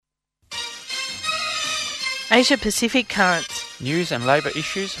Asia-Pacific Currents. News and labour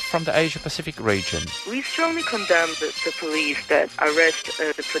issues from the Asia-Pacific region. We strongly condemn the police that arrest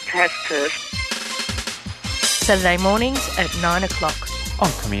the protesters. Saturday mornings at 9 o'clock.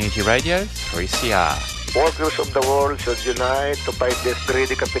 On Community Radio 3CR. Workers of the world should unite to fight this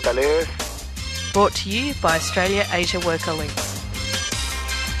greedy capitalists. Brought to you by Australia Asia Worker Links.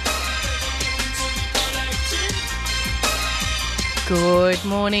 Good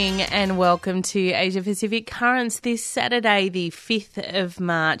morning and welcome to Asia Pacific Currents this Saturday, the 5th of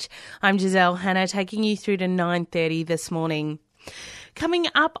March. I'm Giselle Hanna, taking you through to 9:30 this morning. Coming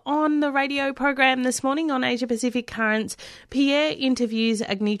up on the radio program this morning on Asia Pacific Currents, Pierre interviews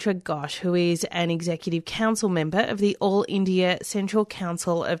Agnitra Ghosh, who is an Executive Council member of the All India Central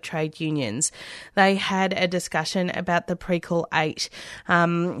Council of Trade Unions. They had a discussion about the Precall 8.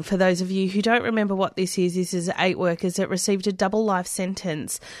 For those of you who don't remember what this is 8 workers that received a double life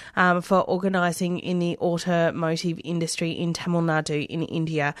sentence for organising in the automotive industry in Tamil Nadu in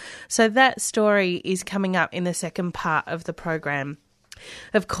India. So that story is coming up in the second part of the program.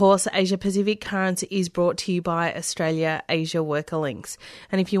 Of course, Asia Pacific Currents is brought to you by Australia Asia Worker Links.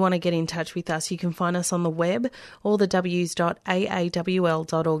 And if you want to get in touch with us, you can find us on the web, all the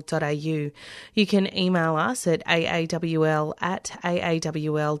w's.aawl.org.au. You can email us at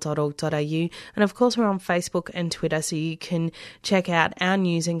aawl@aawl.org.au. And of course, we're on Facebook and Twitter, so you can check out our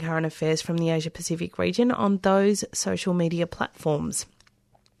news and current affairs from the Asia Pacific region on those social media platforms.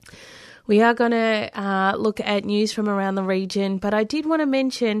 We are going to look at news from around the region, but I did want to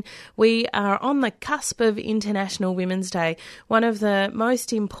mention we are on the cusp of International Women's Day, one of the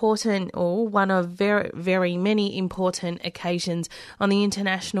most important, or one of very, very many important occasions on the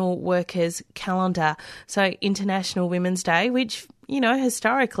international workers' calendar. So International Women's Day, which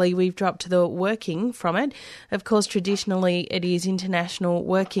historically we've dropped the working from it. Of course, traditionally it is International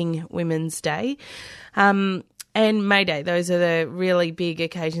Working Women's Day. And May Day, those are the really big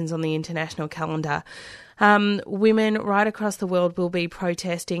occasions on the international calendar. Women right across the world will be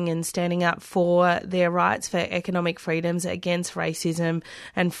protesting and standing up for their rights, for economic freedoms, against racism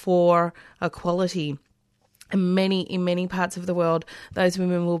and for equality. In many parts of the world, those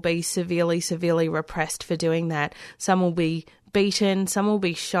women will be severely repressed for doing that. Some will be beaten, some will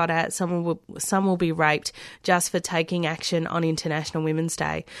be shot at, some will be raped just for taking action on International Women's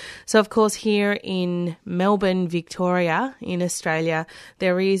Day. So, of course, here in Melbourne, Victoria, in Australia,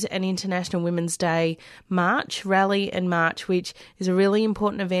 there is an International Women's Day rally and march, which is a really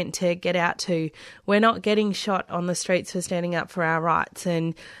important event to get out to. We're not getting shot on the streets for standing up for our rights,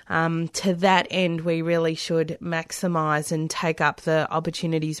 and to that end, we really should maximise and take up the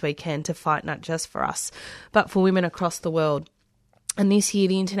opportunities we can to fight not just for us, but for women across the world. And this year,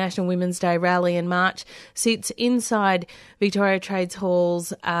 the International Women's Day Rally and March sits inside Victoria Trades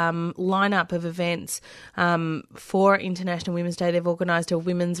Hall's lineup of events for International Women's Day. They've organised a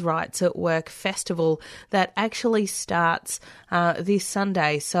Women's Rights at Work festival that actually starts this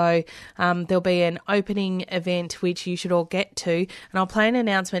Sunday. So there'll be an opening event which you should all get to. And I'll play an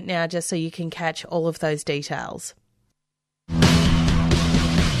announcement now just so you can catch all of those details.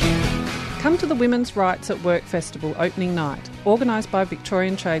 Come to the Women's Rights at Work Festival opening night, organised by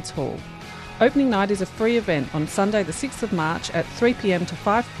Victorian Trades Hall. Opening night is a free event on Sunday the 6th of March at 3pm to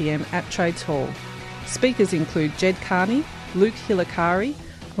 5pm at Trades Hall. Speakers include Jed Carney, Luke Hilakari,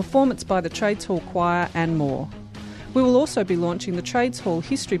 performance by the Trades Hall Choir and more. We will also be launching the Trades Hall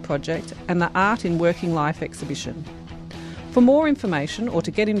History Project and the Art in Working Life exhibition. For more information or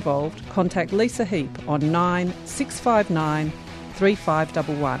to get involved, contact Lisa Heap on 9659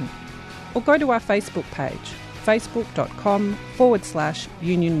 3511. Or go to our Facebook page,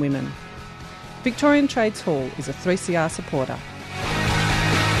 facebook.com/Union Women. Victorian Trades Hall is a 3CR supporter.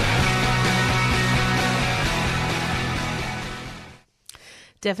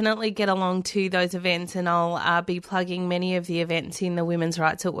 Definitely get along to those events, and I'll be plugging many of the events in the Women's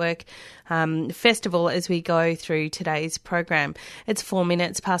Rights at Work festival as we go through today's program. It's 4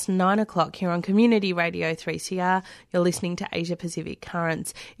 minutes past 9 o'clock here on Community Radio 3CR. You're listening to Asia Pacific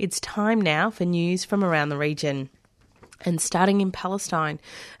Currents. It's time now for news from around the region. And starting in Palestine,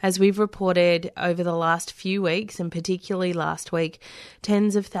 as we've reported over the last few weeks, and particularly last week,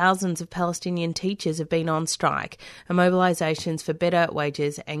 tens of thousands of Palestinian teachers have been on strike and mobilisations for better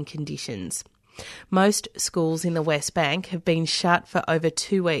wages and conditions. Most schools in the West Bank have been shut for over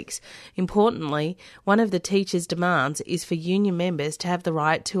 2 weeks. Importantly, one of the teachers' demands is for union members to have the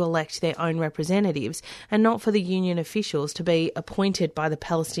right to elect their own representatives and not for the union officials to be appointed by the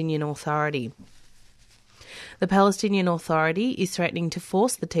Palestinian Authority. The Palestinian Authority is threatening to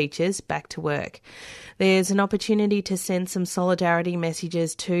force the teachers back to work. There's an opportunity to send some solidarity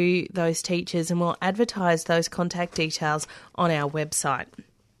messages to those teachers, and we'll advertise those contact details on our website.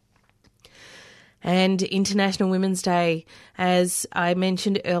 And International Women's Day, as I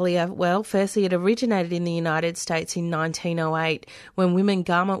mentioned earlier, well, firstly, it originated in the United States in 1908 when women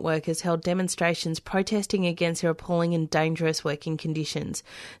garment workers held demonstrations protesting against their appalling and dangerous working conditions.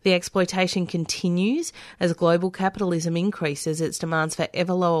 The exploitation continues as global capitalism increases its demands for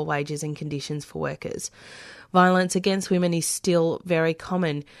ever lower wages and conditions for workers. Violence against women is still very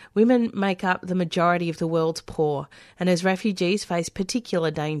common. Women make up the majority of the world's poor, and as refugees face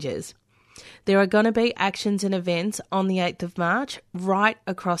particular dangers. There are going to be actions and events on the 8th of March right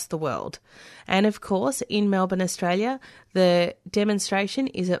across the world. And of course, in Melbourne, Australia, the demonstration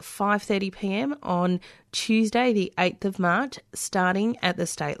is at 5:30pm on Tuesday, the 8th of March, starting at the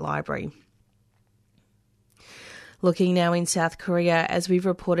State Library. Looking now in South Korea, as we've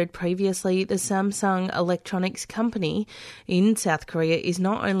reported previously, the Samsung Electronics company in South Korea is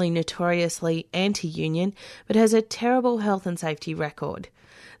not only notoriously anti-union, but has a terrible health and safety record.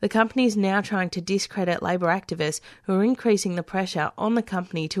 The company is now trying to discredit Labour activists who are increasing the pressure on the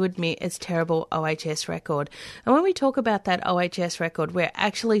company to admit its terrible OHS record. And when we talk about that OHS record, we're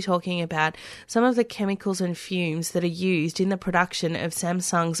actually talking about some of the chemicals and fumes that are used in the production of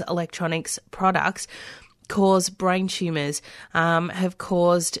Samsung's electronics products cause brain tumours, have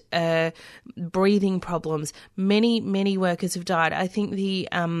caused breathing problems. Many workers have died. I think the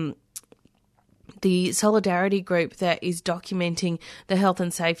solidarity group that is documenting the health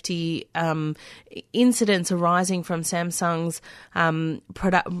and safety incidents arising from Samsung's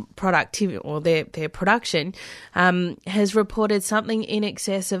productivity or their production has reported something in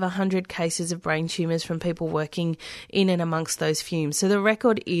excess of 100 cases of brain tumours from people working in and amongst those fumes. So the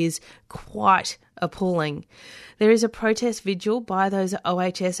record is quite appalling. There is a protest vigil by those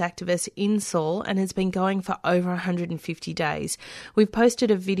OHS activists in Seoul and has been going for over 150 days. We've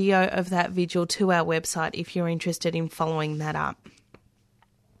posted a video of that vigil to our website if you're interested in following that up.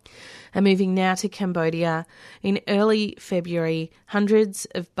 And moving now to Cambodia, in early February, hundreds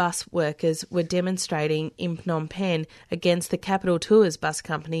of bus workers were demonstrating in Phnom Penh against the Capital Tours bus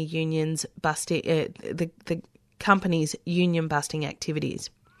company union's the company's union busting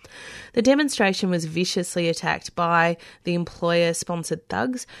activities. The demonstration was viciously attacked by the employer-sponsored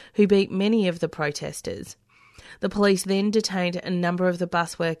thugs who beat many of the protesters. The police then detained a number of the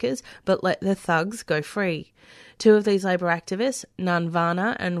bus workers but let the thugs go free. Two of these Labour activists, Nan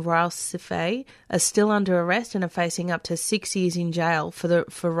Varna and Raul Sifei, are still under arrest and are facing up to 6 years in jail for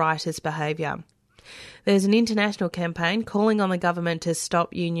riotous behaviour. There's an international campaign calling on the government to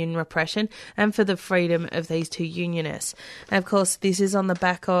stop union repression and for the freedom of these two unionists. And of course, this is on the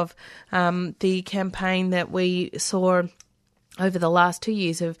back of the campaign that we saw over the last 2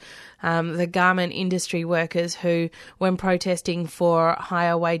 years of the garment industry workers who, when protesting for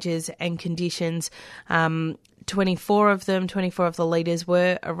higher wages and conditions, 24 of the leaders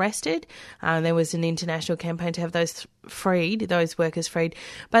were arrested. There was an international campaign to have those workers freed.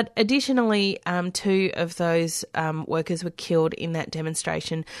 But additionally, 2 of those workers were killed in that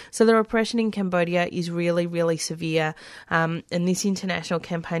demonstration. So the repression in Cambodia is really, really severe. And this international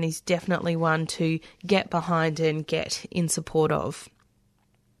campaign is definitely one to get behind and get in support of.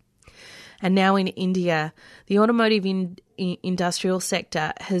 And now in India, the automotive industrial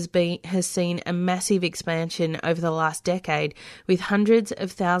sector has seen a massive expansion over the last decade, with hundreds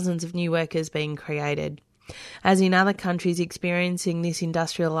of thousands of new workers being created. As in other countries experiencing this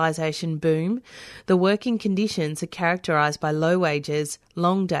industrialisation boom, the working conditions are characterised by low wages,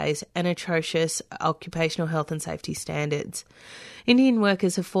 long days and atrocious occupational health and safety standards. Indian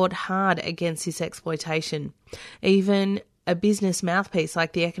workers have fought hard against this exploitation. Even a business mouthpiece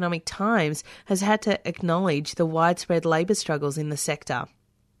like the Economic Times has had to acknowledge the widespread labour struggles in the sector.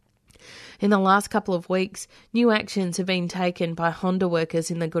 In the last couple of weeks, new actions have been taken by Honda workers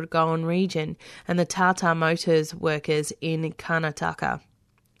in the Gurgaon region and the Tata Motors workers in Karnataka.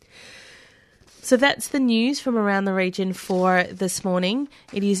 So that's the news from around the region for this morning.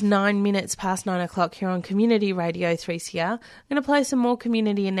 It is 9 minutes past 9 o'clock here on Community Radio 3CR. I'm going to play some more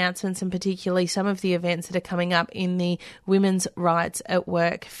community announcements and particularly some of the events that are coming up in the Women's Rights at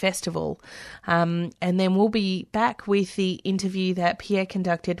Work Festival. And then we'll be back with the interview that Pierre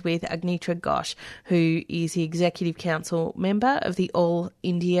conducted with Agnitra Ghosh, who is the Executive Council member of the All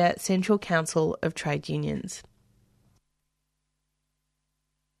India Central Council of Trade Unions.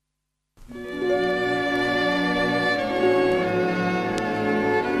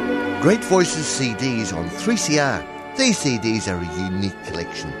 Great Voices CDs on 3CR. These CDs are a unique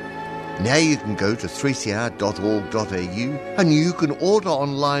collection. Now you can go to 3cr.org.au and you can order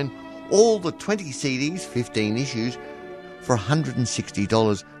online all the 20 CDs, 15 issues, for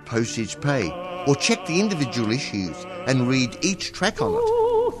 $160 postage paid. Or check the individual issues and read each track on it.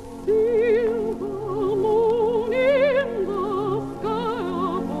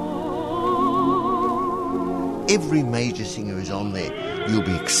 Every major singer is on there. You'll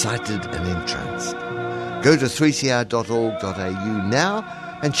be excited and entranced. Go to 3cr.org.au now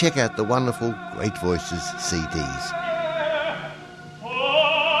and check out the wonderful Great Voices CDs.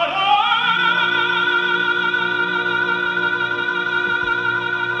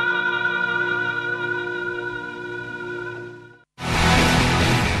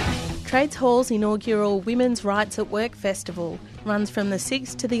 Trades Hall's inaugural Women's Rights at Work Festival runs from the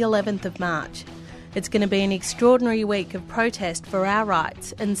 6th to the 11th of March. It's going to be an extraordinary week of protest for our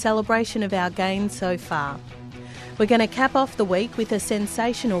rights and celebration of our gains so far. We're going to cap off the week with a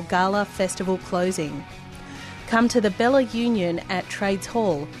sensational gala festival closing. Come to the Bella Union at Trades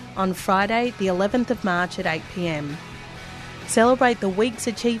Hall on Friday the 11th of March at 8 p.m. Celebrate the week's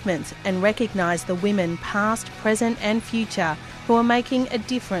achievements and recognise the women past, present and future who are making a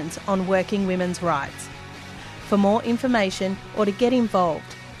difference on working women's rights. For more information or to get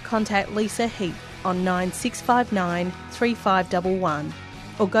involved, contact Lisa Heap on 9659 3511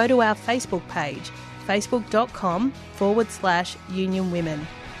 or go to our Facebook page, facebook.com/Union Women.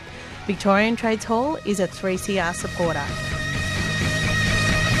 Victorian Trades Hall is a 3CR supporter.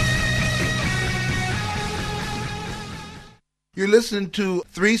 You're listening to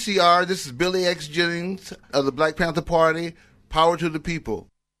 3CR. This is Billy X. Jennings of the Black Panther Party. Power to the people.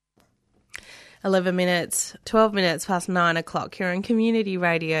 12 minutes past 9 o'clock here on Community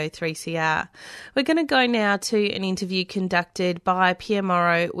Radio 3CR. We're going to go now to an interview conducted by Pierre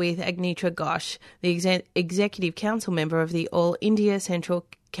Morrow with Agnitra Ghosh, the Executive Council member of the All India Central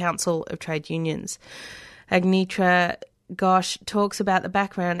Council of Trade Unions. Agnitra Ghosh talks about the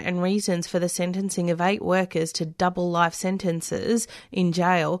background and reasons for the sentencing of 8 workers to double life sentences in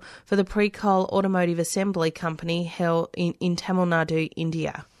jail for the Pre-Coal Automotive Assembly Company held in Tamil Nadu,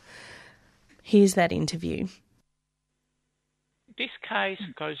 India. Here's that interview. This case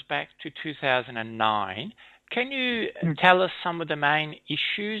goes back to 2009. Can you tell us some of the main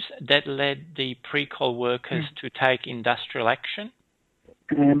issues that led the pre-coal workers to take industrial action?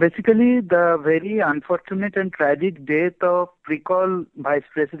 Basically, the very unfortunate and tragic death of pre-coal Vice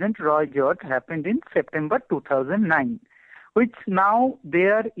President Roy George happened in September 2009, which now they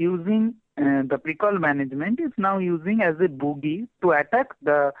are using, the pre-coal management is now using as a boogie to attack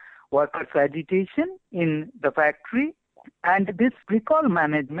the workers' agitation in the factory. And this pre-coal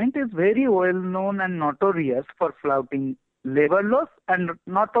management is very well known and notorious for flouting labor laws and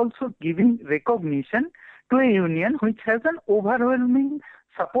not also giving recognition to a union which has an overwhelming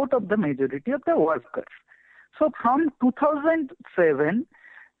support of the majority of the workers. So from 2007,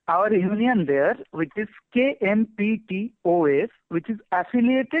 our union there, which is KMPTOS, which is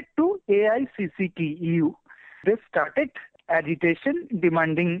affiliated to AICCTU, they started agitation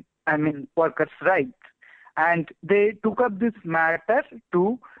demanding workers' rights. And they took up this matter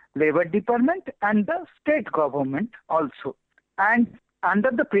to Labour Department and the state government also. And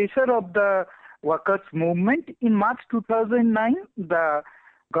under the pressure of the workers' movement, in March 2009, the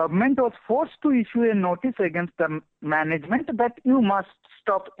government was forced to issue a notice against the management that you must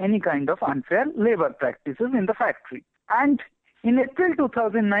stop any kind of unfair labor practices in the factory. And in April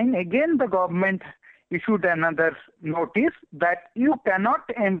 2009, again the government issued another notice that you cannot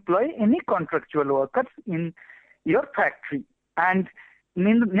employ any contractual workers in your factory. And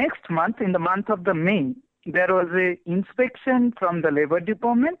in the next month, in the month of May, there was an inspection from the Labour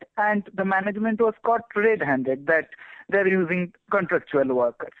Department and the management was caught red-handed that they're using contractual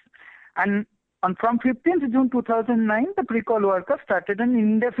workers. And from 15th June 2009, the pre-coal workers started an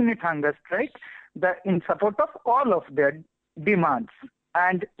indefinite hunger strike in support of all of their demands.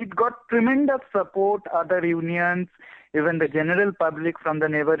 And it got tremendous support. Other unions, even the general public from the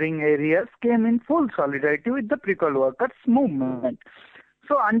neighboring areas came in full solidarity with the pre-coal workers movement.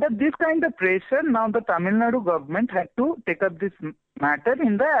 So under this kind of pressure, now the Tamil Nadu government had to take up this matter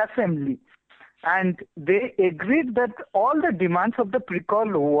in the assembly. And they agreed that all the demands of the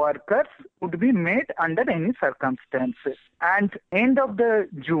pre-coal workers would be met under any circumstances. And end of the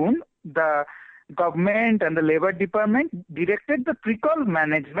June, the government and the Labour Department directed the pre-coal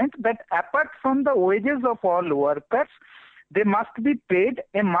management that apart from the wages of all workers, they must be paid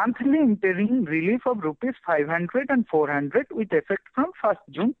a monthly interim relief of rupees 500 and 400 with effect from 1st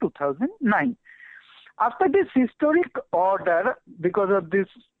June 2009. After this historic order, because of this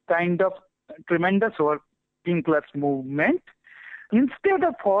kind of tremendous working class movement, instead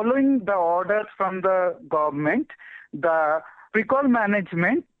of following the orders from the government, the Precol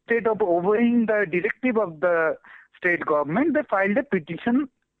management, instead of obeying the directive of the state government, they filed a petition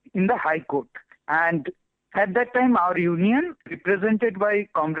in the High Court. And at that time, our union, represented by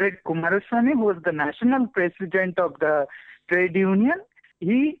Comrade Kumaraswamy, who was the national president of the trade union,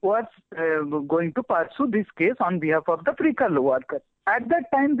 he was going to pursue this case on behalf of the Precol workers. At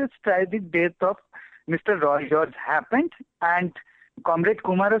that time, this tragic death of Mr. Roy George happened, and Comrade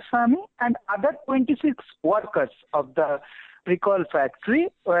Kumaraswamy and other 26 workers of the Precol factory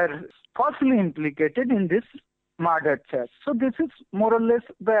were falsely implicated in this murder charge. So this is more or less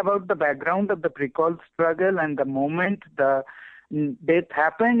about the background of the Precol struggle and the moment the death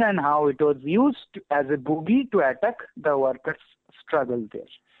happened and how it was used as a boogie to attack the workers' struggle there.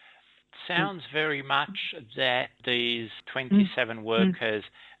 Sounds very much that these 27 workers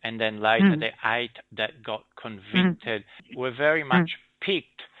and then later the 8 that got convicted were very much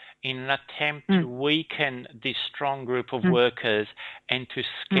picked in an attempt to weaken this strong group of workers and to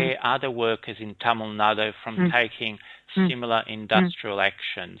scare other workers in Tamil Nadu from taking similar industrial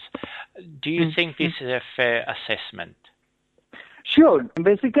actions. Do you think this is a fair assessment? Sure.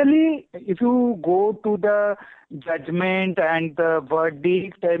 Basically, if you go to the judgment and the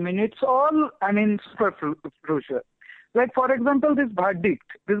verdict, it's all, super crucial. Like, for example, this verdict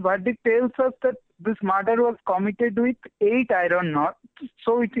tells us that this murder was committed with 8 iron knots.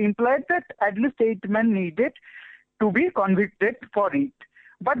 So it implied that at least 8 men needed to be convicted for it.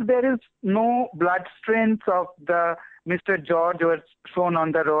 But there is no blood stains of the Mr. George was shown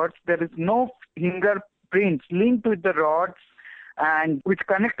on the rods. There is no fingerprints linked with the rods and which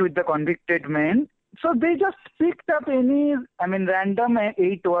connect with the convicted men. So they just picked up random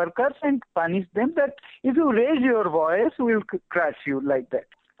 8 workers and punished them that if you raise your voice, we'll crush you like that.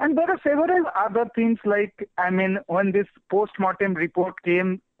 And there are several other things like, when this post-mortem report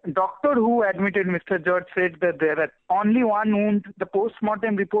came, doctor who admitted Mr. George said that there are only 1 wound. The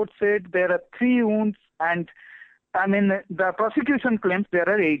post-mortem report said there are 3 wounds. And, the prosecution claims there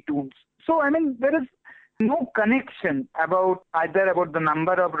are 8 wounds. So, there is no connection about the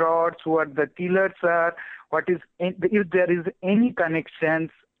number of rods, what the killers are, if there is any connections,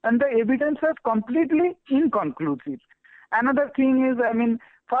 and the evidence is completely inconclusive. Another thing is,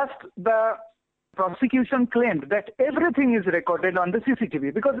 first the prosecution claimed that everything is recorded on the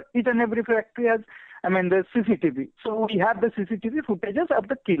CCTV because each and every factory has, the CCTV. So we have the CCTV footages of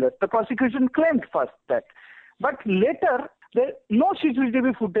the killers. The prosecution claimed first that. But later, no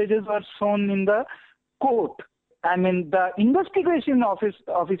CCTV footages were shown in the court. The investigation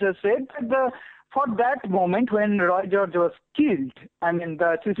officer said that for that moment when Roy George was killed,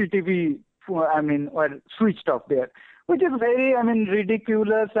 the CCTV, were switched off there, which is very,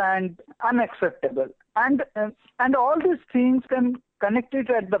 ridiculous and unacceptable. And all these things can connect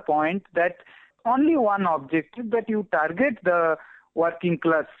it at the point that only one objective, that you target the working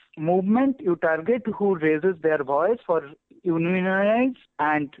class movement, you target who raises their voice for unionize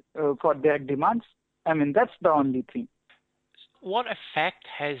and for their demands. That's the only thing. What effect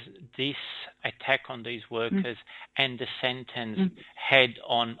has this attack on these workers and the sentence had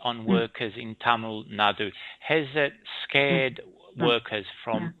on workers in Tamil Nadu? Has it scared workers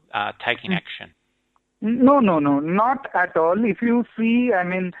from taking action? No, not at all. If you see,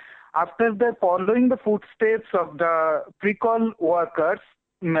 after following the footsteps of the Precol workers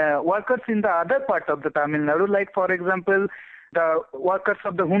in the other part of the Tamil Nadu, like for example, the workers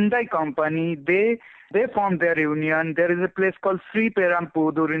of the Hyundai company, they formed their union. There is a place called Sri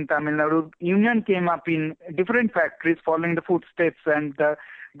Perampudur in Tamil Nadu. Union came up in different factories following the footsteps and the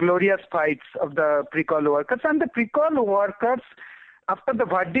glorious fights of the Precol workers. And the Precol workers, after the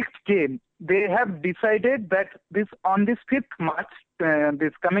verdict came, they have decided that on this 5th March,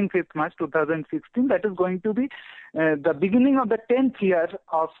 this coming 5th March 2016, that is going to be the beginning of the 10th year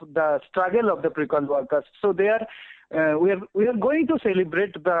of the struggle of the Precol workers. So they are we are going to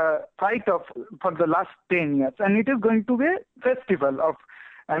celebrate the fight for the last 10 years, and it is going to be a festival of,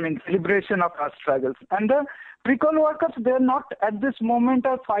 celebration of our struggles. And the Precol workers, they are not at this moment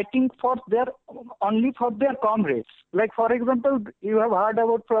are fighting only for their comrades. Like for example, you have heard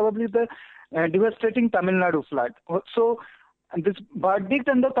about probably the devastating Tamil Nadu flood. So this verdict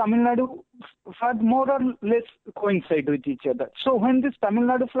and the Tamil Nadu flood more or less coincide with each other. So when this Tamil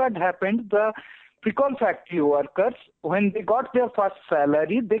Nadu flood happened, the Precol factory workers, when they got their first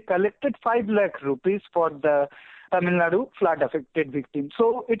salary, they collected 5 lakh rupees for the Tamil Nadu flood-affected victims.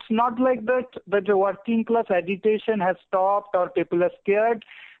 So it's not like that the working class agitation has stopped or people are scared.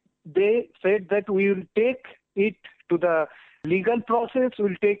 They said that we will take it to the legal process,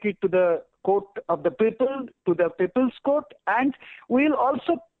 we'll take it to the court of the people to the people's court, and we'll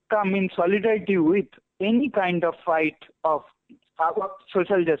also come in solidarity with any kind of fight of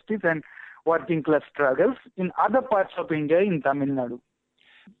social justice and working class struggles in other parts of India, in Tamil Nadu.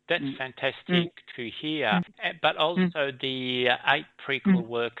 That's fantastic to hear. But also the 8 pre-call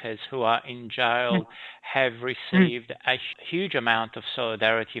workers who are in jail have received a huge amount of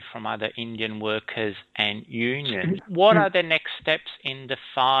solidarity from other Indian workers and unions. What are the next steps in the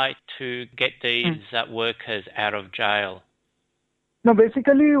fight to get these workers out of jail? No,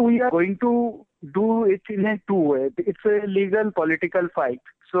 basically we are going to do it in a two ways. It's a legal political fight.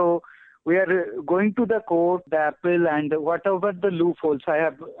 So we are going to the court, the appeal, and whatever the loopholes. I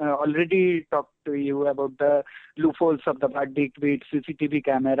have already talked to you about the loopholes of the verdict, be it CCTV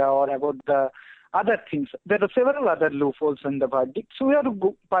camera or about the other things. There are several other loopholes in the verdict. So we are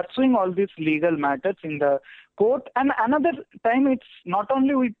pursuing all these legal matters in the court. And another time, it's not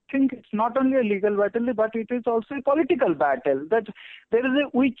only, we think it's not only a legal battle, but it is also a political battle. That there is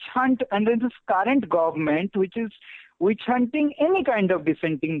a witch hunt, and there is this current government which is witch hunting any kind of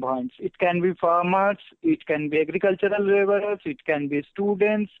dissenting points. It can be farmers, it can be agricultural laborers, it can be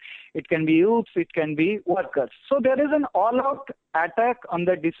students, it can be youths, it can be workers. So there is an all-out attack on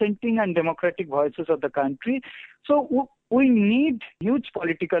the dissenting and democratic voices of the country. So we need huge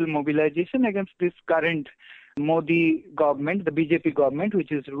political mobilization against this current Modi government, the BJP government,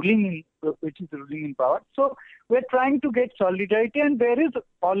 which is ruling in power. So we're trying to get solidarity, and there is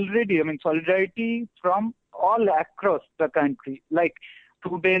already, solidarity from all across the country. Like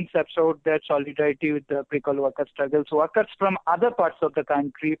students have showed their solidarity with the pre-call worker struggles. Workers from other parts of the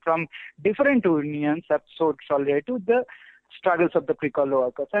country, from different unions, have showed solidarity with the struggles of the pre-call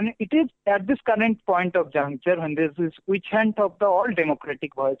workers. And it is at this current point of juncture, when there's this witch hunt of the all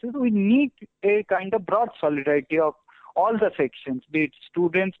democratic voices, we need a kind of broad solidarity of all the sections, be it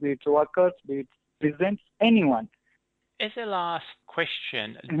students, be it workers, be it citizens, anyone. As a last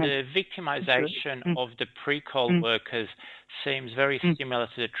question, the victimization of the pre-call workers seems very similar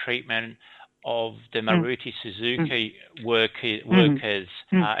to the treatment of the Maruti Suzuki workers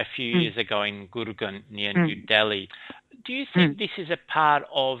a few years ago in Gurgaon near New Delhi. Do you think this is a part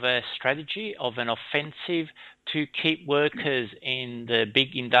of a strategy of an offensive to keep workers in the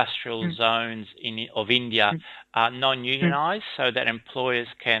big industrial zones of India non-unionized so that employers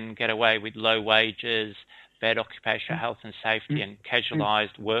can get away with low wages, bad occupational health and safety, and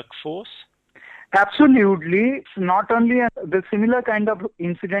casualized workforce? Absolutely. It's not only the similar kind of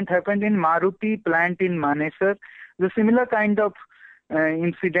incident happened in Maruti plant in Manesar. The similar kind of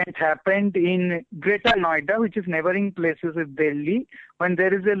incident happened in Greater Noida, which is neighboring places with Delhi, when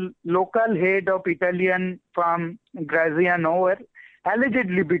there is a local head of Italian firm Graziano were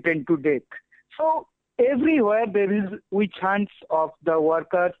allegedly beaten to death. So everywhere there is witch hunts of the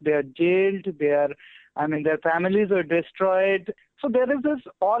workers. They are jailed. Their families are destroyed. So there is this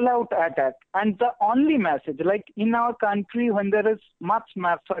all-out attack. And the only message, like in our country, when there is much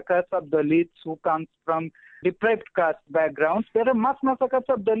massacres of Dalits who comes from deprived caste backgrounds, there are mass massacres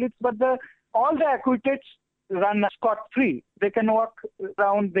of Dalits, but all the acquitted run scot-free. They can walk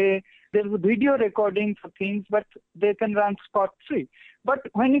around. There's video recordings of things, but they can run scot-free. But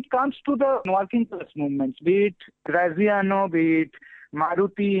when it comes to the working class movements, be it Graziano, be it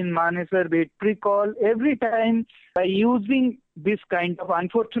Maruti in Manesar, be it pre-call, every time by using this kind of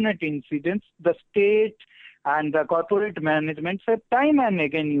unfortunate incidents, the state and the corporate management have time and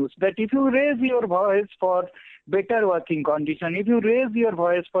again used that if you raise your voice for better working condition, if you raise your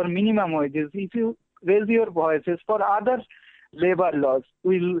voice for minimum wages, if you raise your voices for other labor laws,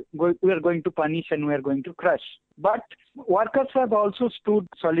 we are going to punish and we are going to crush. But workers have also stood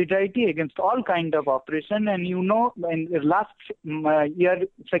solidarity against all kind of oppression. And in last year,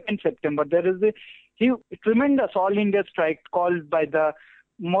 2nd September, there is a tremendous all India strike called by the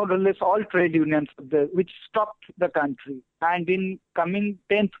more or less all trade unions, which stopped the country. And in coming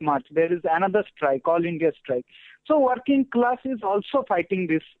 10th March, there is another strike, all India strike. So working class is also fighting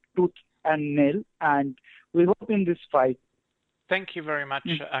this tooth and nail, and we hope in this fight. Thank you very much,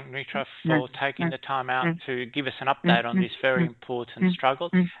 Agnitra, for taking the time out to give us an update on this very important struggle.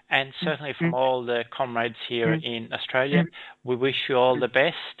 And certainly from all the comrades here in Australia, we wish you all the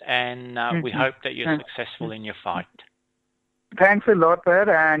best, and we hope that you're successful in your fight. Thanks a lot, Per.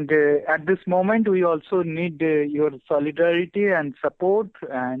 And at this moment, we also need your solidarity and support.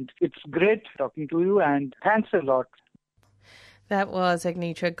 And it's great talking to you, and thanks a lot. That was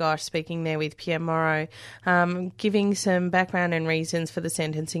Agnitra Ghosh speaking there with Pierre Moreau, giving some background and reasons for the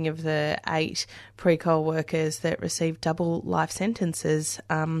sentencing of the 8 pre-call workers that received double life sentences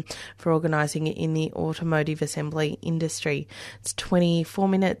for organising in the automotive assembly industry. It's 24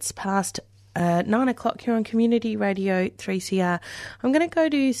 minutes past 9 o'clock here on Community Radio 3CR. I'm going to go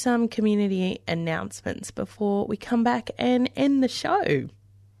do some community announcements before we come back and end the show.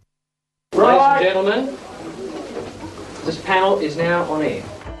 Ladies and gentlemen, this panel is now on air.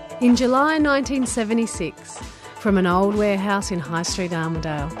 In July 1976, from an old warehouse in High Street,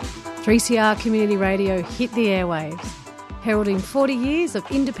 Armidale, 3CR Community Radio hit the airwaves, heralding 40 years of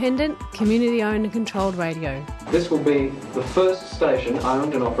independent, community-owned and controlled radio. This will be the first station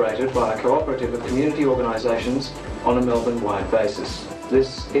owned and operated by a cooperative of community organisations on a Melbourne-wide basis.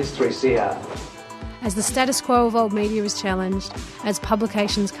 This is 3CR. As the status quo of old media is challenged, as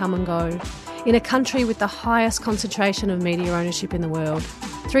publications come and go, in a country with the highest concentration of media ownership in the world,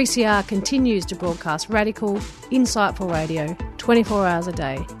 3CR continues to broadcast radical, insightful radio 24 hours a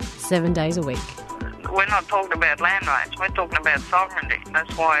day, 7 days a week. We're not talking about land rights, we're talking about sovereignty.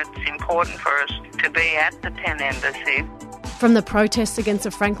 That's why it's important for us to be at the 10 Embassy. From the protests against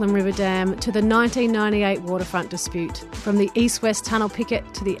the Franklin River Dam to the 1998 waterfront dispute, from the East-West Tunnel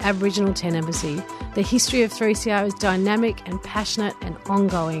picket to the Aboriginal 10 Embassy, the history of 3CR is dynamic and passionate and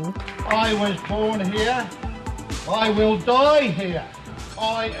ongoing. I was born here, I will die here.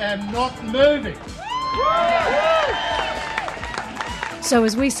 I am not moving. So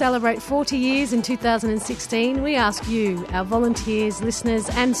as we celebrate 40 years in 2016, we ask you, our volunteers, listeners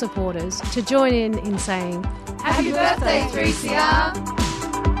and supporters, to join in saying, Happy birthday, 3CR!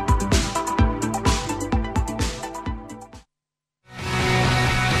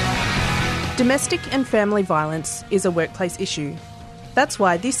 Domestic and family violence is a workplace issue. That's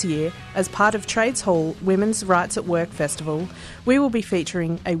why this year, as part of Trades Hall Women's Rights at Work Festival, we will be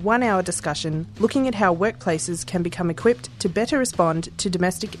featuring a 1-hour discussion looking at how workplaces can become equipped to better respond to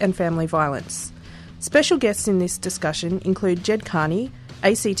domestic and family violence. Special guests in this discussion include Jed Carney,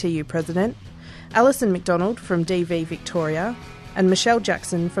 ACTU President, Alison McDonald from DV Victoria, and Michelle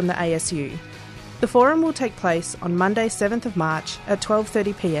Jackson from the ASU. The forum will take place on Monday 7th of March at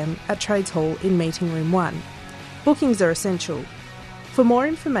 12:30pm at Trades Hall in Meeting Room 1. Bookings are essential. For more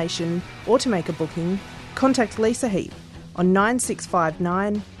information or to make a booking, contact Lisa Heap on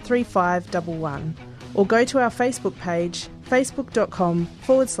 9659 3511 or go to our Facebook page,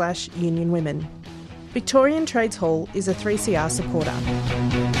 facebook.com/Union Women. Victorian Trades Hall is a 3CR supporter.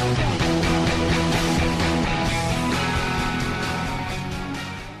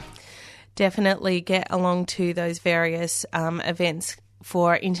 Definitely get along to those various events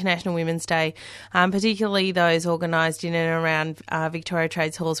for International Women's Day, particularly those organised in and around Victoria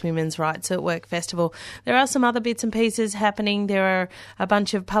Trades Hall's Women's Rights at Work Festival. There are some other bits and pieces happening. There are a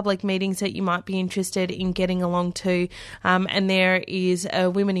bunch of public meetings that you might be interested in getting along to, and there is a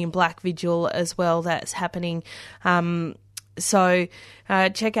Women in Black vigil as well that's happening. So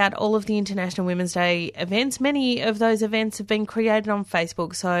check out all of the International Women's Day events. Many of those events have been created on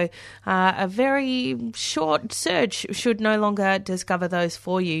Facebook, so a very short search should no longer discover those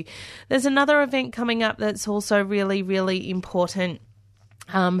for you. There's another event coming up that's also really, really important.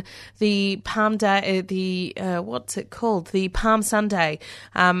 The Palm Day, what's it called? The Palm Sunday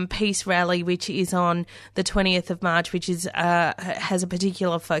Peace Rally, which is on the 20th of March, which is has a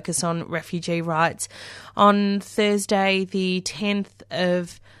particular focus on refugee rights. On Thursday, the 10th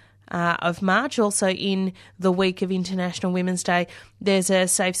of March, also in the week of International Women's Day, there's a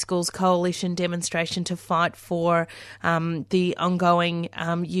Safe Schools Coalition demonstration to fight for the ongoing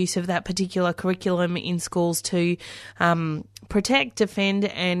use of that particular curriculum in schools to protect, defend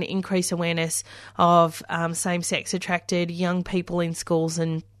and increase awareness of same-sex attracted young people in schools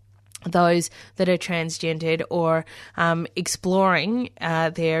and those that are transgendered or exploring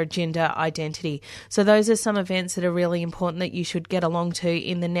their gender identity. So those are some events that are really important that you should get along to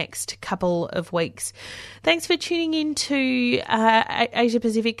in the next couple of weeks. Thanks for tuning in to Asia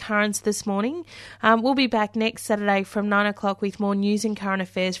Pacific Currents this morning. We'll be back next Saturday from 9 o'clock with more news and current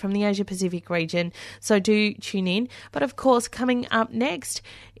affairs from the Asia Pacific region, so do tune in. But of course, coming up next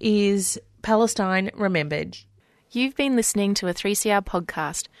is Palestine Remembered. You've been listening to a 3CR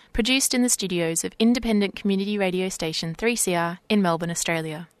podcast produced in the studios of independent community radio station 3CR in Melbourne,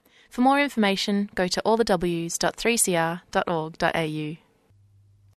 Australia. For more information, go to allthews.3cr.org.au.